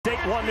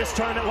won this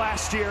tournament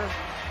last year.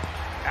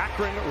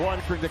 Akron won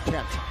for the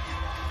Kent.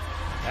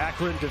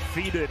 Akron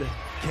defeated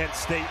Kent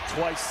State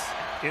twice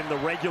in the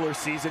regular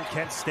season.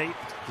 Kent State,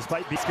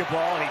 despite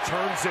basketball, and he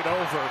turns it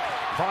over.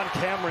 Von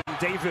Cameron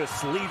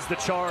Davis leads the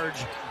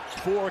charge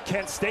for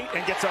Kent State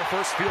and gets our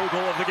first field goal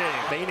of the game.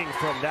 Remaining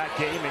from that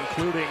game,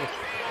 including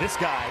this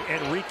guy,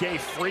 Enrique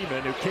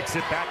Freeman, who kicks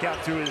it back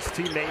out to his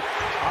teammate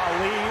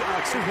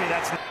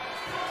that's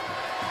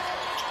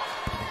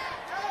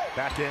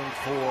back in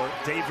for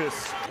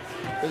Davis.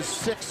 Is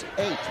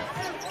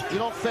 6'8". You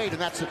don't fade in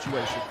that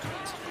situation.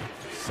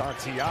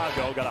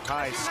 Santiago got a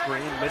high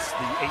screen, missed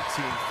the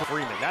 18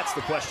 Freeman. That's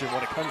the question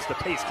when it comes to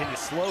pace. Can you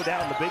slow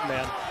down the big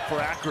man for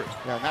Akron?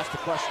 Yeah, and that's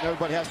the question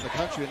everybody has in the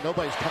country, and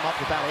nobody's come up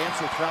with that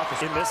answer throughout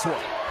this. In this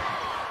one.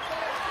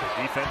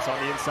 Defense on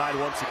the inside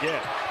once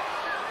again.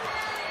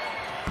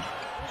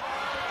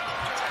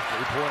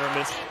 Three-pointer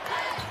missed.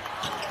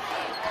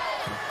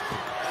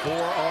 4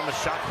 on the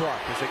shot clock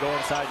as they go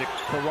inside to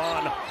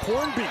Karan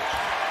Hornbeak.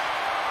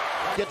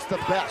 Gets the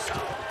best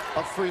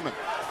of Freeman.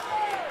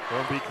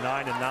 Hornbeak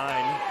 9-9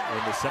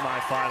 in the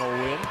semifinal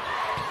win.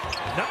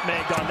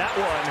 Nutmegged on that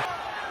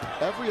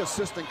one. Every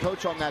assistant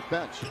coach on that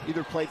bench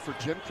either played for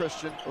Jim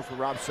Christian or for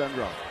Rob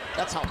Sendro.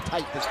 That's how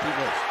tight this team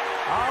is.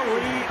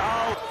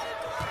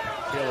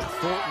 Caleb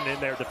Thornton in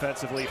there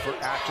defensively for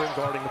Akron,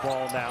 guarding the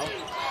ball now.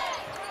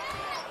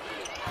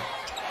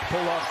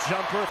 Pull-off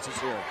jumper. This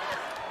is here.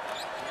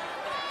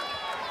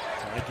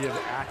 Trying to give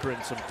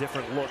Akron some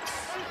different looks.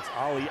 It's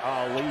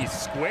Ali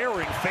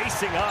squaring,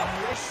 facing up.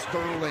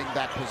 Sterling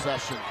that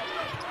possession.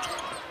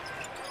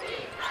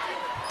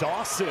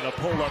 Dawson a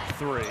pull-up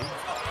three.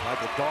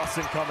 Michael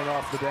Dawson coming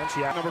off the bench.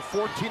 Yeah. Number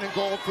 14 in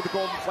gold for the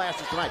Golden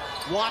Flashes tonight.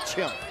 Watch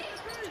him.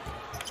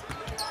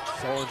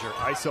 Solinger,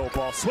 ISO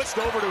ball, switched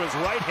over to his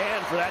right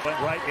hand for that. Went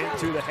right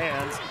into the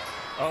hands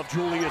of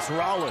Julius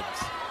Rollins.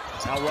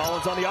 Now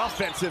Rollins on the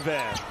offensive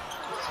end.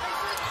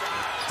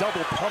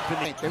 Double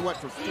pumping. They went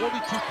for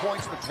 42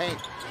 points in the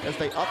paint as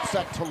they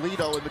upset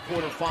Toledo in the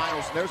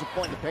quarterfinals. And there's a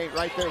point in the paint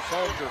right there.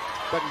 Solinger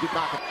doesn't get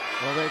knocked.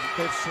 Well,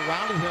 they've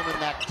surrounded him in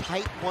that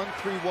tight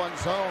 1-3-1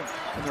 zone,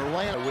 and they're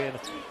laying a win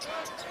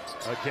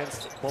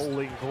against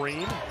Bowling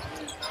Green.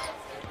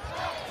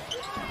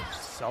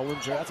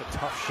 Solinger, that's a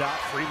tough shot.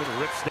 Freeman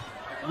rips it.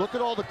 Look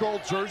at all the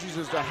gold jerseys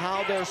as to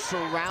how they're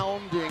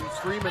surrounding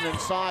Freeman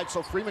inside.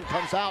 So Freeman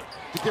comes out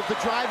to give the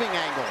driving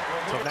angle.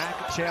 So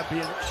MAC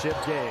championship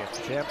game,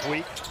 champ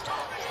week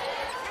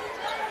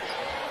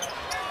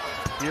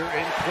here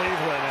in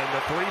Cleveland, and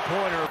the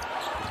three-pointer.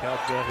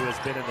 Kelka, who has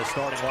been in the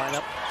starting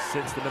lineup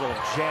since the middle of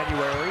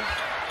January.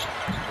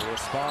 The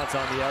response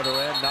on the other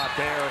end, not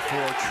there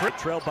for Tripp.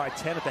 Trailed by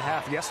 10 at the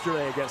half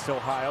yesterday against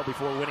Ohio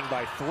before winning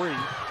by 3.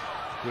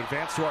 To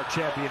advance to our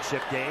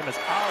championship game as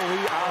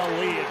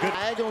Ali, a good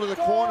angle to the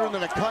corner and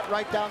then a cut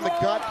right down the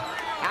gut.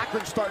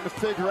 Akron starting to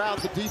figure out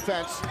the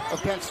defense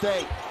of Kent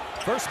State.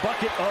 First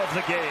bucket of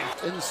the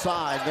game.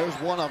 Inside, there's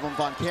one of them,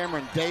 Von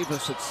Cameron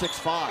Davis at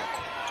 6'5".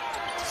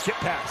 Skip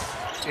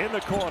pass in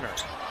the corner.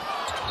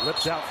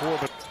 Lips out for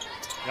the...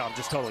 No, I'm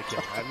just totally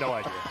kidding. I have no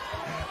idea.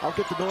 I'll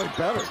get to know him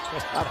better.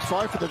 I'm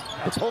sorry for the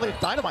Napoleon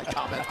Dynamite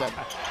comment then.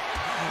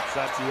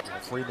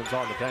 Freeman's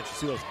on the bench. You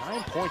see those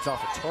 9 points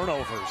off of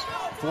turnovers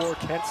for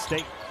Kent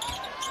State.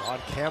 On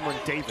Cameron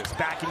Davis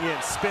backing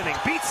in, spinning,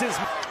 beats his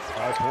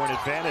 5-point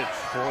advantage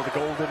for the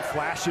Golden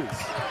Flashes.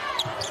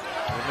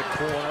 In the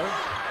corner,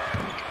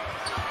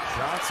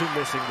 Johnson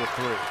missing the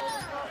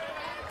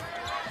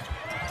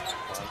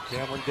 3.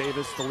 Cameron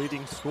Davis, the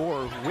leading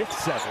scorer with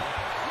 7.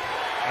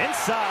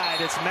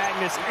 Inside, it's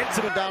Magnus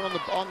Intimate down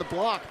on the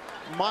block.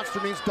 Monster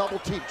means double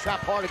team. Trap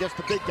hard against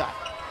the big guy.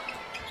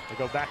 They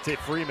go back to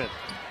Freeman.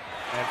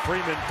 And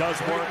Freeman does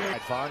work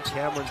at Von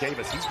Cameron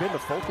Davis. He's been the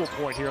focal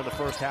point here in the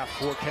first half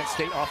for Kent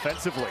State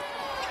offensively.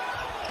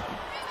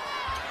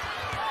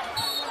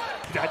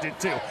 I did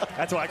too.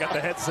 That's why I got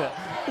the headset.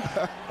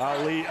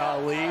 Ali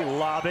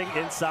lobbing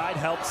inside,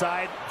 help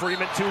side.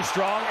 Freeman too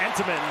strong.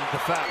 Entenmann, the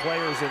fat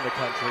players in the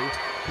country.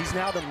 He's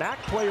now the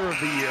MAC player of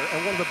the year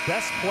and one of the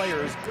best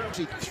players.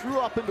 He threw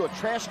up into a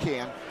trash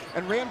can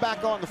and ran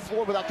back on the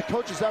floor without the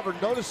coaches ever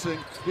noticing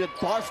he had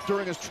barfed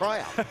during his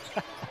tryout.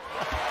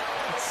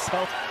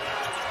 So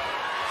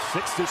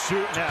 6 to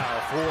shoot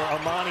now for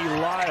Amani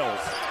Lyles.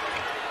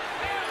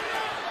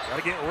 Got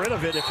to get rid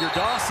of it if you're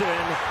Dawson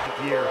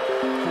here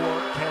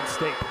for Kent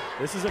State.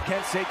 This is a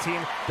Kent State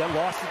team that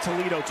lost to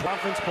Toledo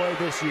conference play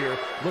this year,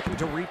 looking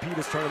to repeat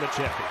as tournament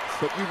champions.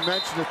 But you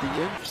mentioned at the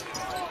end,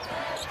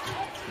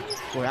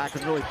 boy,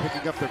 Akron really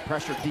picking up their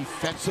pressure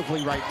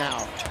defensively right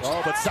now.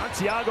 Oh, but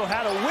Santiago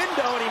had a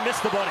window and he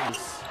missed the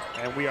bunnies.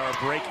 And we are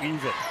break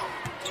even.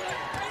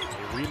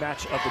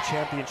 Rematch of the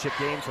championship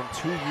game from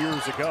 2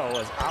 years ago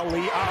as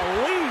Ali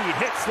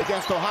hits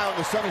against Ohio in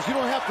the semis. You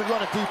don't have to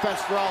run a defense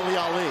for Ali.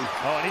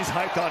 Oh, and he's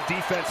hyped on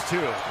defense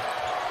too.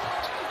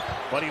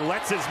 But he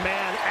lets his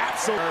man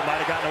absolutely might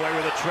have gotten away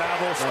with a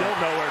travel, still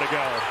nowhere to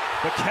go.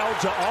 But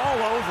Kelja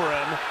all over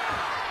him.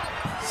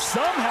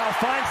 Somehow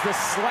finds the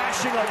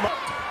slashing of...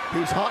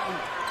 He's hunting.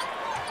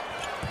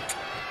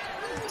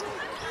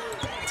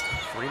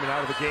 Freeman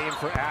out of the game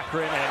for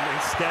Akron, and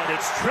instead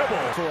it's Tribble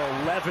for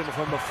 11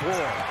 from the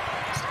floor.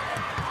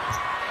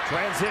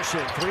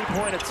 Transition,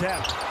 three-point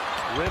attempt.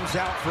 Rims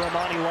out for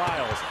Amani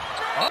Lyles.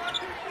 Up.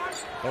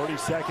 30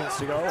 seconds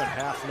to go in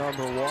half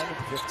number one.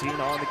 15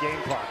 on the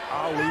game clock.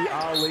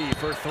 Ali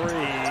for three.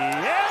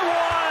 And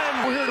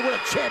one! We're here to win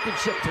a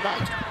championship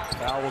tonight.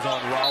 Foul was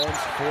on Rollins.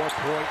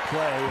 4-point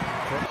play.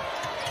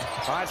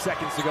 5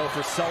 seconds to go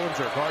for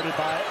Sullinger, guarded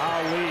by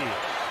Ali.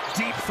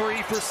 Deep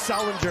three for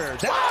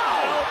Sullinger.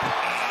 Wow!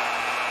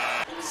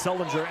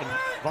 Sullinger and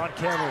Von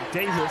Cameron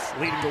Davis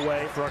leading the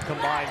way for a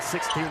combined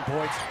 16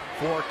 points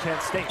for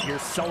Kent State. Here's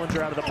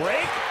Sullinger out of the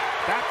break.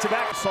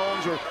 Back-to-back.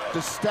 Sullinger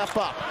to step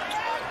up.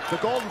 The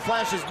Golden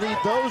Flashes need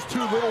those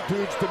two little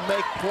dudes to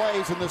make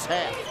plays in this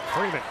half.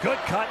 Freeman, good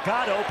cut,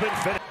 got open,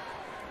 finish.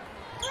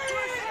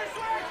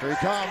 Here he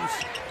comes.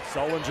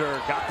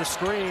 Sullinger got the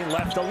screen,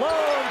 left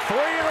alone. 3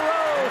 in a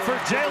row for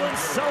Jalen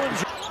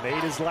Sullinger.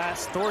 Made his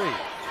last 3.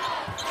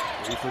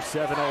 3 for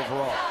 7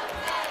 overall.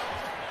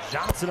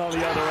 Johnson on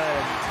the other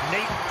end.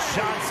 Nate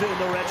Johnson in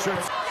the red shirt.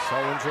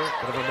 Sullinger,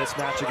 bit of a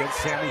mismatch against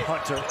Sammy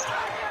Hunter.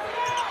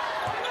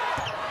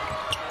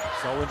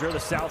 Sullinger, the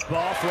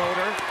southpaw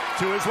floater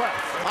to his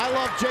left. I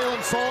love Jalen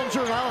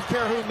Sullinger, and I don't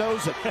care who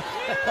knows it.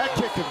 That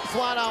kid can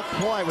flat out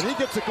play. When he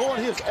gets it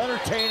going, he is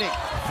entertaining.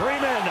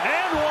 Freeman,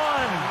 and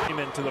one!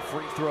 Freeman to the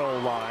free throw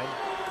line.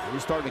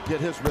 He's starting to get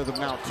his rhythm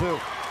now, too.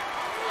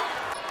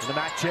 In the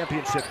MAC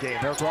championship game,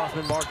 Eric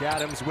Rothman, Mark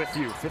Adams with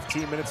you.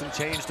 15 minutes and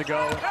change to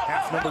go.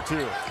 Half number 2.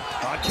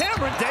 On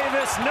Cameron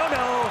Davis, no.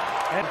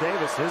 And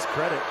Davis, his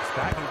credit, is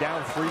backing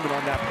down Freeman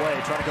on that play,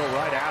 trying to go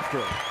right after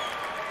him.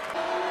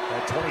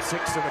 At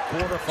 26 in the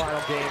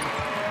quarterfinal game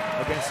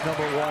against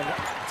number 1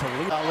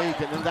 Toledo. Ali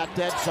getting in that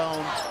dead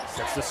zone.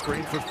 Sets the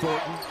screen for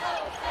Thornton.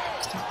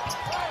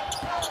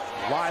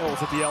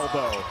 Lyles at the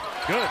elbow.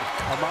 Good.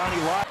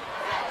 Amani Lyles.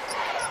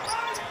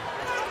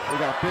 We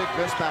got a big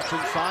mismatch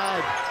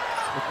inside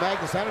with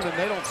Magnus Anderson.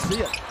 They don't see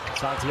it.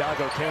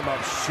 Santiago came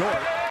up short.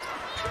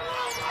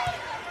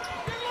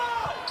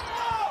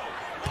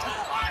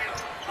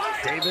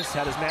 Davis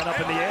had his man up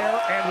in the air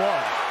and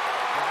one.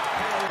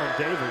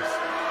 Davis,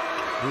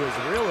 who has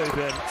really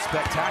been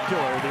spectacular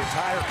the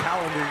entire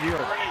calendar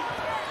year.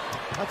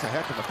 That's a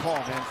heck of a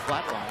call, man.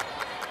 Flatline.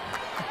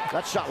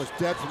 That shot was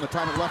dead from the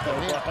time it left the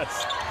hand.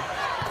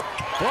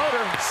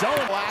 Floater,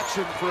 Sullinger.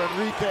 Action for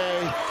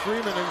Enrique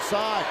Freeman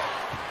inside.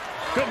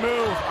 Good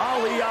move,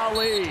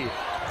 Ali.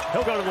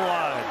 He'll go to the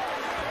line.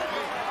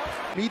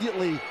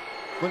 Immediately,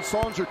 when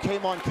Sullinger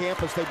came on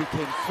campus, they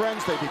became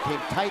friends, they became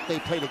tight, they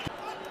played a...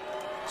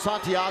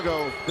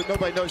 Santiago, that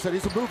nobody knows, that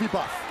he's a movie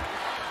buff.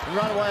 And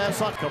right away, I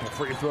saw a couple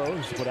free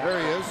throws. There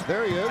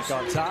he is. Back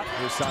on top,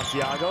 here's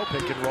Santiago,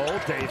 pick and roll,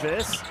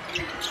 Davis.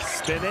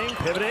 Spinning,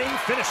 pivoting,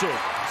 finishing.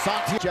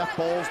 Santiago, Jeff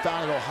Bowles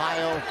down in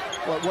Ohio.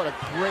 What a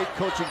great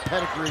coaching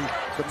pedigree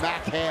the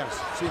MAC has.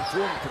 See him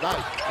through him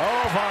tonight.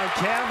 Oh, Von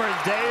Cameron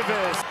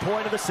Davis.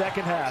 Point of the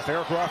second half.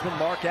 Eric Rothman,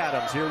 Mark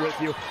Adams here with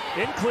you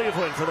in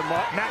Cleveland for the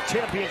MAC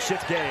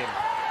championship game.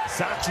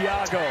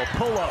 Santiago,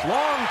 pull up,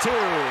 long 2.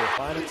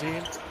 Final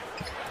team.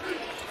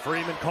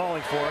 Freeman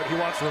calling for it. He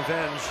wants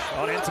revenge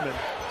on Intamin.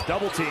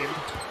 Double teamed.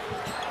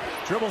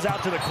 Dribbles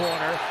out to the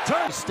corner.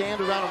 Turn.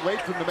 Stand around and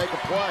wait for him to make a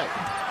play.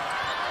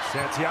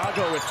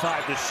 Santiago with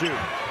 5 to shoot.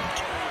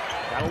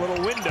 Got a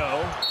little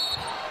window.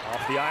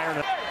 Off the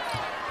iron.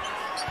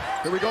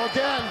 Here we go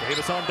again.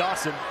 Davis on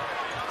Dawson.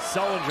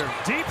 Sullinger,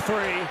 deep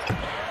 3.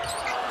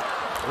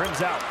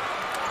 Rims out.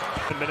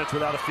 10 minutes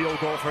without a field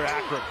goal for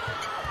Akron.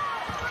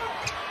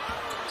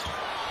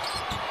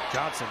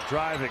 Johnson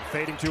driving,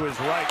 fading to his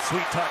right.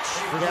 Sweet touch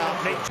for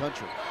Nate.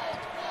 Country.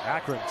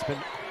 Akron, it's been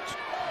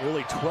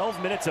really 12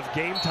 minutes of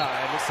game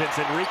time since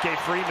Enrique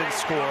Freeman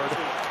scored.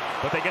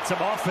 But they get some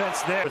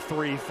offense there.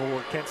 3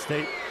 for Kent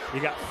State.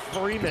 You got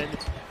Freeman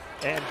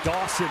and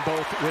Dawson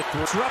both with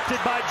disrupted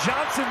by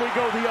Johnson. We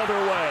go the other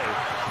way.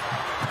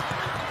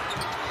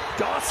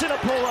 Dawson a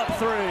pull-up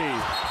 3.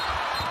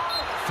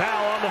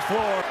 Foul on the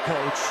floor.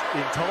 Coach,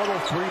 in total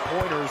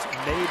 3-pointers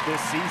made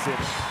this season.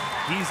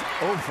 He's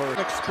over.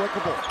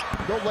 Inexplicable.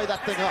 Don't lay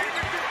that thing up.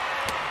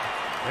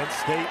 Kent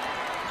State.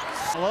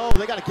 Slow.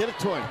 They got to get it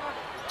to him.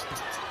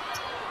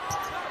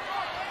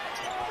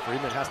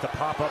 Freeman has to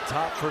pop up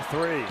top for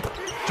 3.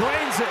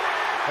 Drains it.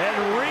 And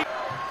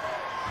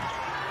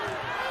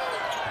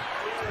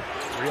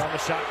 3 on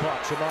the shot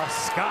clock. Shamar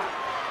Scott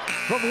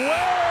from way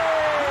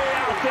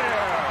out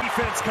there.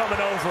 Defense coming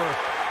over.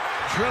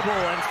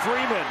 Dribble and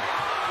Freeman.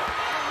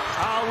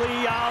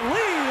 Ali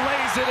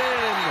lays it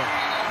in.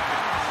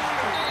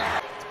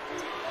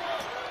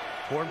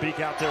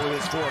 Hornbeak out there with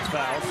his 4th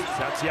foul.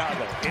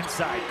 Santiago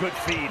inside, good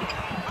feed.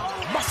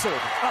 Muscled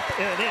up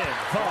and in.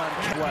 Von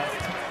left.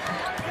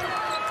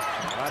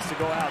 Has to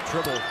go out.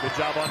 Dribble. Good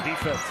job on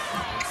defense.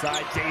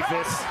 Inside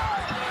Davis.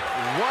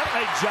 What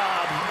a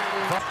job.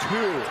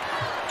 2.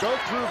 Go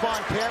through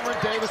Von Cameron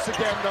Davis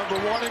again. Number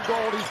 1 in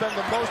gold. He's been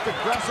the most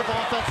aggressive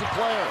offensive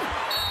player.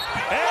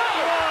 And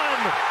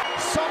 1.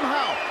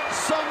 somehow,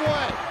 some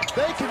way,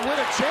 they can win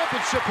a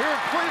championship here in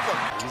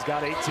Cleveland. He's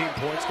got 18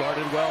 points,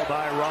 guarded well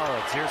by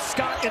Rollins. Here's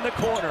Scott in the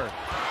corner.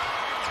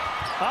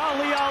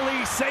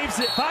 Ali saves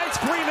it, finds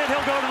Freeman,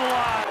 he'll go to the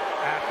line.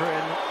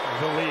 Akron,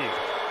 the lead.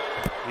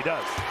 He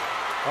does.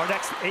 Our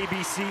next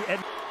ABC.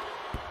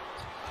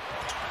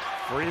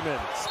 Freeman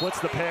splits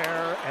the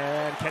pair,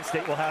 and Kent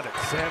State will have it.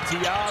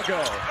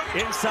 Santiago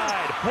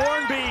inside.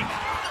 Hornbeek.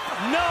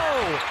 No!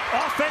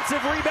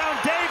 Offensive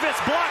rebound. Davis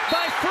blocked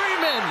by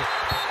Freeman.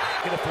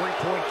 In a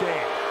three-point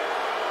game.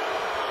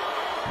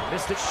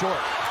 Missed it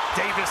short.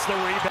 Davis the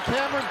rebound.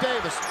 Cameron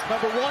Davis,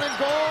 number 1 in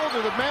gold,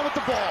 or the man with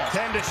the ball.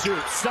 10 to shoot.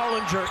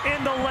 Sullinger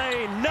in the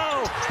lane.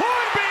 No!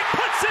 Hornbeek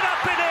puts it up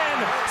and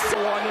in.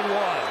 1-1.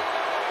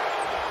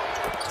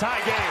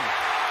 Tie game.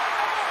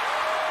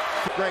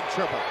 Greg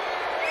Triple.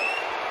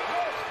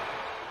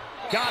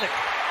 Got it.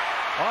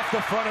 Off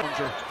the front of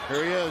Sullinger.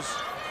 Here he is.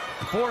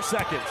 4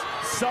 seconds.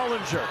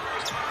 Sullinger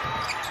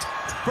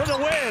for the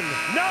win.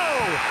 No!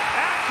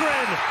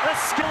 Akron, the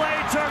Skill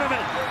A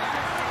tournament.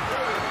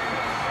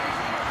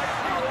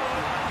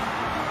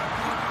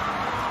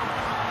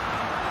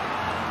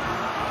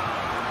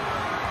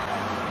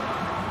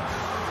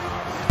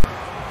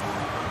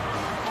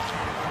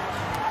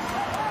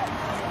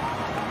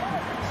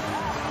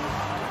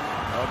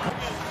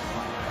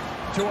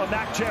 To a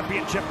MAC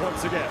championship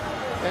once again.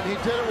 And he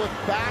did it with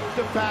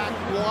back-to-back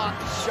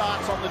blocked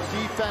shots on the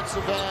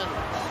defensive end.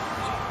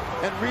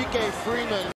 Enrique Freeman.